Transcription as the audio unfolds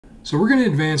So we're going to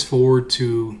advance forward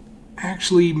to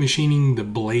actually machining the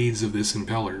blades of this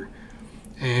impeller.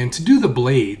 And to do the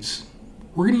blades,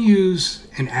 we're going to use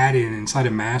an add-in inside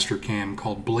of Mastercam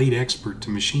called Blade Expert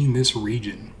to machine this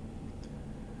region.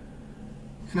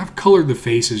 And I've colored the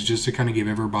faces just to kind of give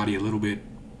everybody a little bit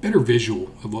better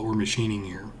visual of what we're machining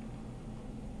here.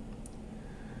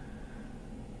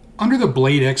 Under the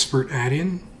Blade Expert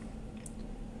add-in,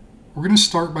 we're going to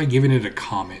start by giving it a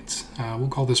comment. We'll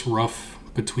call this rough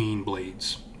between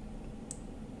blades.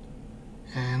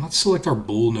 And let's select our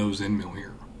bullnose end mill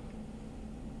here.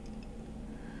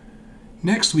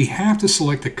 Next, we have to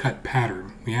select the cut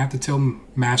pattern. We have to tell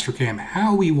Mastercam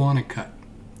how we want to cut,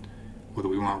 whether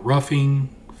we want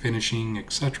roughing, finishing,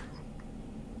 etc.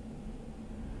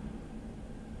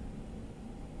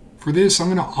 For this, I'm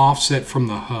going to offset from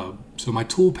the hub. So my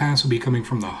tool paths will be coming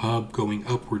from the hub going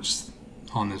upwards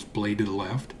on this blade to the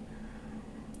left.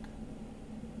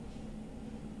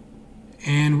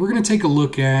 And we're going to take a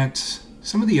look at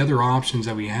some of the other options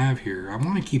that we have here. I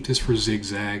want to keep this for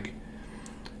zigzag.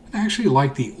 I actually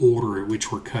like the order at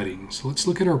which we're cutting. So let's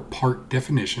look at our part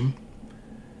definition.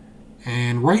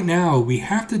 And right now we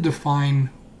have to define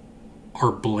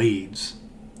our blades.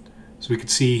 So we can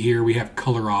see here we have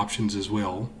color options as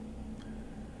well.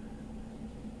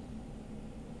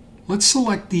 Let's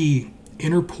select the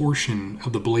inner portion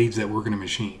of the blades that we're going to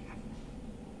machine.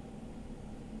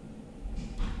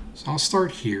 So I'll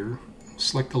start here,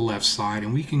 select the left side,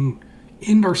 and we can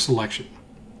end our selection.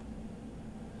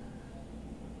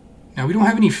 Now we don't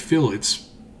have any fillets,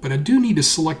 but I do need to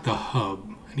select the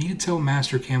hub. I need to tell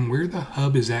Mastercam where the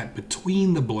hub is at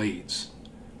between the blades.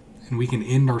 And we can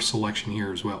end our selection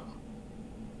here as well.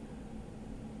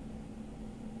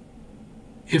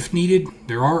 If needed,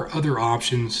 there are other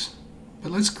options,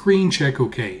 but let's green check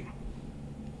OK.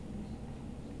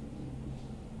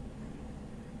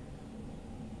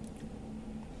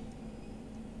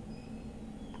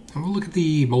 And we'll look at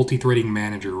the multi-threading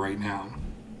manager right now.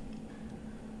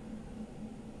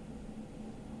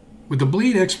 With the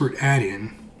Blade Expert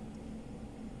add-in,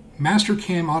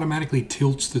 Mastercam automatically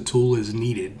tilts the tool as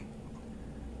needed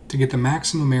to get the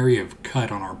maximum area of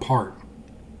cut on our part.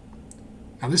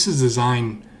 Now this is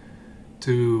designed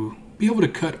to be able to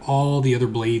cut all the other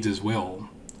blades as well.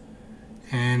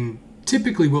 And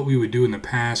typically what we would do in the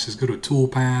past is go to Tool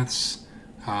Paths.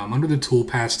 Under the Tool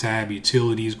Paths tab,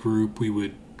 Utilities group, we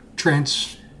would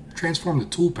transform the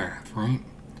tool path, right?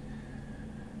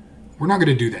 We're not going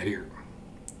to do that here.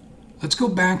 Let's go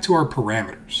back to our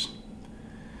parameters.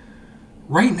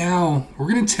 Right now,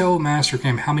 we're going to tell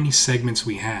Mastercam how many segments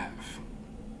we have.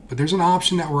 But there's an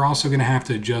option that we're also going to have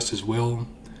to adjust as well.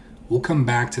 We'll come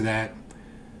back to that.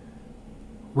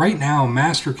 Right now,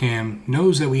 Mastercam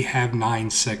knows that we have 9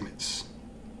 segments.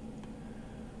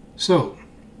 So,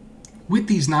 with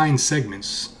these 9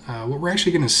 segments, what we're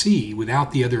actually going to see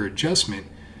without the other adjustment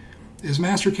is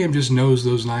Mastercam just knows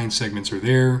those 9 segments are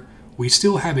there. We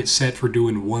still have it set for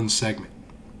doing 1 segment.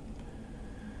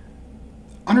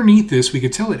 Underneath this, we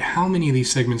could tell it how many of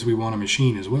these segments we want to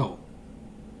machine as well.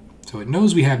 So it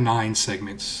knows we have 9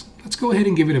 segments. Let's go ahead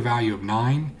and give it a value of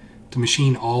 9 to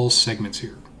machine all segments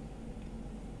here.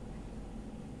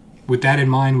 With that in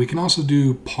mind, we can also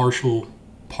do partial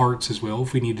parts as well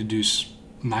if we need to do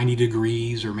 90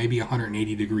 degrees or maybe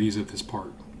 180 degrees of this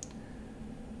part.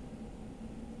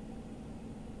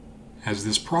 As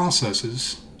this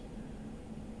processes,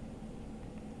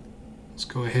 let's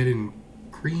go ahead and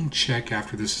green check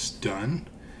after this is done,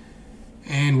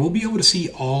 and we'll be able to see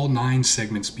all 9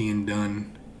 segments being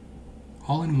done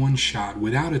all in one shot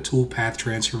without a tool path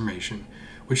transformation,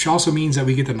 which also means that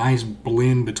we get the nice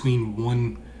blend between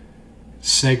one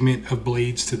segment of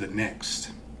blades to the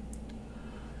next.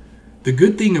 The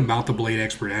good thing about the Blade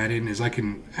Expert add-in is I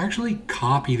can actually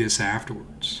copy this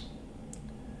afterwards.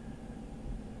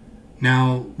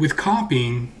 Now, with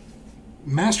copying,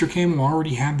 Mastercam will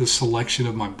already have the selection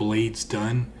of my blades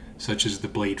done, such as the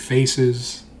blade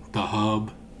faces, the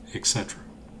hub, etc.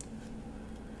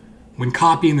 When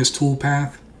copying this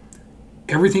toolpath,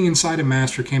 everything inside of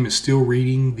Mastercam is still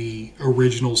reading the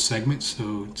original segment,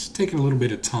 so it's taking a little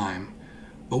bit of time,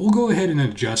 but we'll go ahead and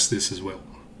adjust this as well.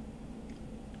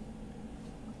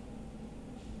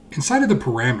 Inside of the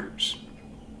parameters,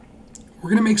 we're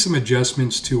going to make some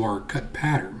adjustments to our cut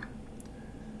pattern.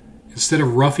 Instead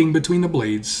of roughing between the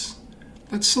blades,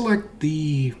 let's do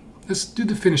the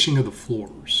finishing of the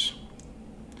floors.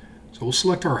 So we'll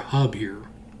select our hub here.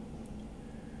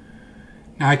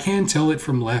 Now I can tell it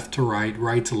from left to right,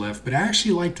 right to left, but I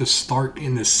actually like to start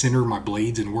in the center of my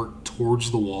blades and work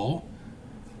towards the wall.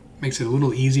 Makes it a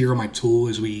little easier on my tool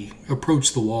as we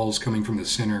approach the walls coming from the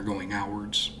center going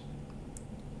outwards.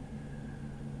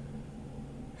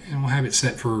 And we'll have it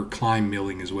set for climb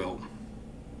milling as well.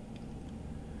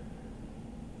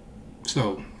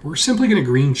 So we're simply going to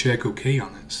green check OK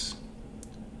on this.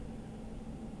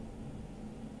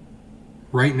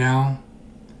 Right now,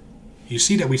 you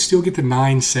see that we still get the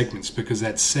 9 segments because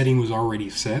that setting was already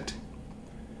set.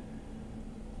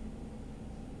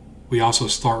 We also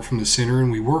start from the center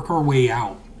and we work our way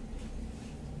out,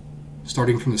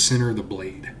 starting from the center of the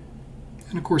blade.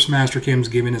 And of course, Mastercam's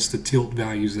giving us the tilt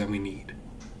values that we need.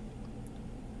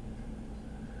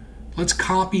 Let's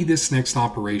copy this next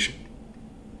operation.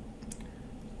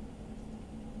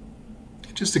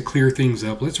 Just to clear things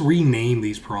up, let's rename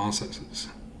these processes.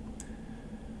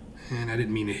 And I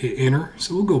didn't mean to hit enter,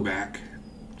 so we'll go back.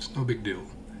 It's no big deal.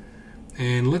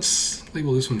 And let's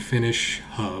label this one finish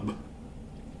hub.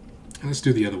 And let's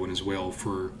do the other one as well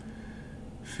for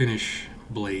finish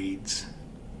blades.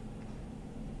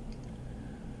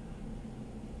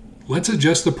 Let's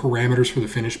adjust the parameters for the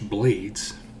finished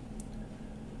blades.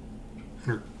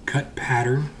 Under cut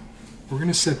pattern, we're going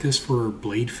to set this for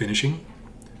blade finishing.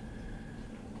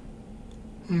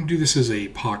 I'm going to do this as a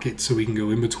pocket so we can go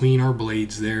in between our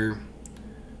blades there,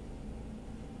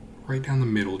 right down the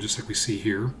middle, just like we see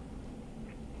here.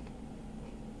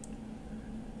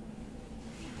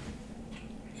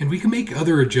 And we can make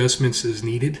other adjustments as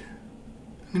needed.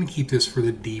 I'm going to keep this for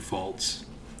the defaults.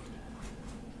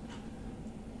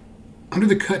 Under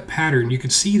the cut pattern, you can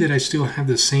see that I still have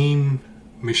the same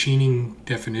machining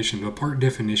definition, the part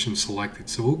definition selected.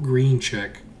 So we'll green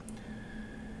check.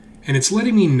 And it's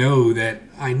letting me know that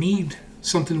I need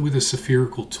something with a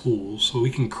spherical tool, so we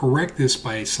can correct this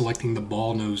by selecting the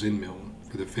ball nose end mill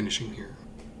for the finishing here.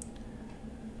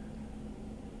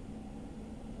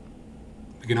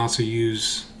 We can also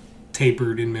use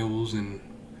tapered end mills and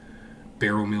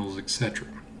barrel mills, etc.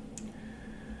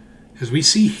 As we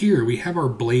see here, we have our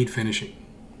blade finishing.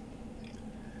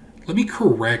 Let me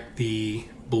correct the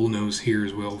bull nose here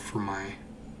as well for my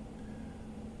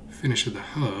finish of the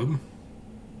hub.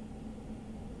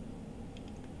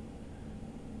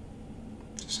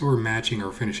 So we're matching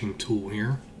our finishing tool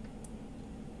here.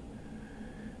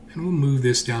 And we'll move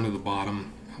this down to the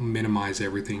bottom. I'll minimize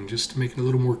everything just to make it a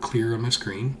little more clear on my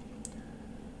screen.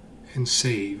 And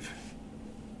save.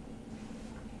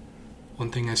 One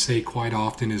thing I say quite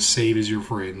often is save is your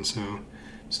friend, so it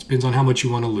just depends on how much you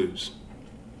want to lose.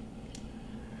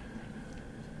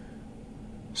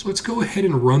 So let's go ahead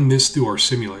and run this through our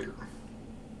simulator.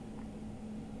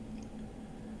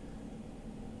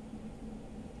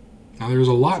 Now there's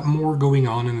a lot more going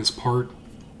on in this part,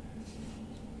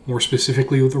 more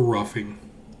specifically with the roughing.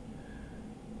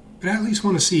 But I at least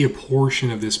want to see a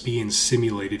portion of this being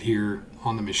simulated here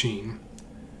on the machine.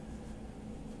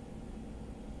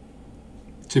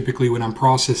 Typically when I'm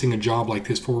processing a job like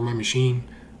this for my machine,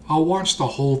 I'll watch the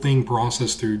whole thing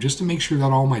process through just to make sure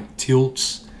that all my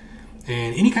tilts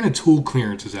and any kind of tool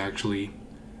clearances actually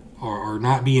are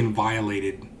not being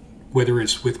violated, whether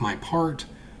it's with my part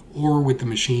or with the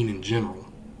machine in general.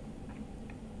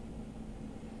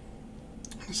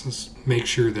 Let's just make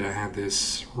sure that I have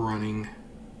this running.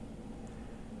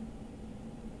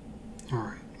 All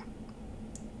right.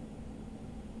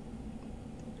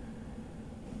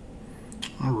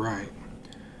 All right.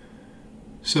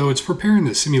 So it's preparing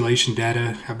the simulation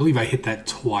data. I believe I hit that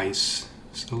twice.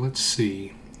 So let's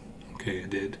see. Okay, I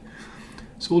did.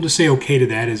 So we'll just say okay to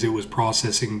that as it was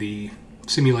processing the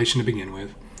simulation to begin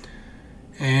with.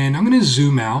 And I'm going to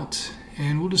zoom out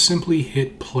and we'll just simply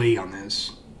hit play on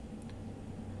this.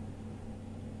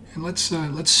 And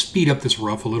let's speed up this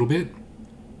rough a little bit.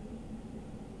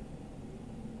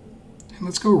 And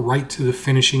let's go right to the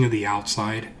finishing of the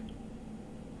outside.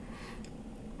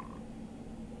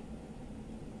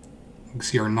 You can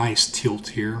see our nice tilt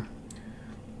here.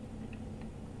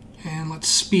 And let's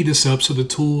speed this up so the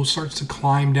tool starts to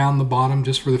climb down the bottom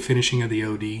just for the finishing of the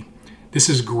OD. This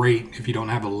is great if you don't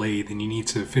have a lathe and you need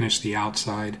to finish the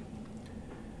outside.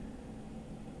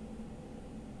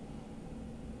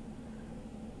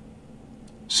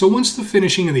 So once the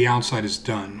finishing of the outside is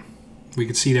done, we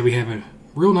can see that we have a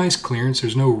real nice clearance.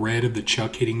 There's no red of the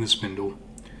chuck hitting the spindle.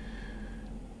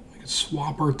 We can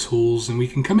swap our tools and we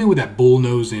can come in with that bull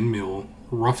nose end mill,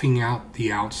 roughing out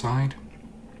the outside.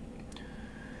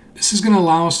 This is going to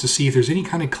allow us to see if there's any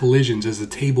kind of collisions as the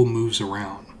table moves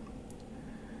around.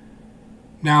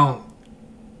 Now,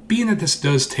 being that this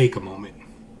does take a moment,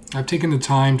 I've taken the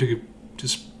time to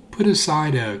just put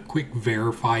aside a quick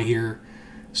verify here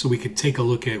so we could take a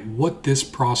look at what this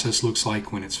process looks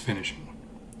like when it's finishing.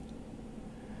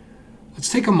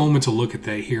 Let's take a moment to look at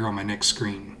that here on my next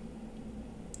screen.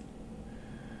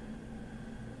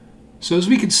 So as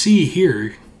we can see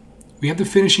here, We have the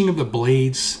finishing of the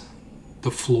blades,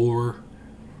 the floor,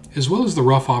 as well as the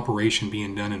rough operation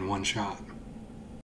being done in one shot.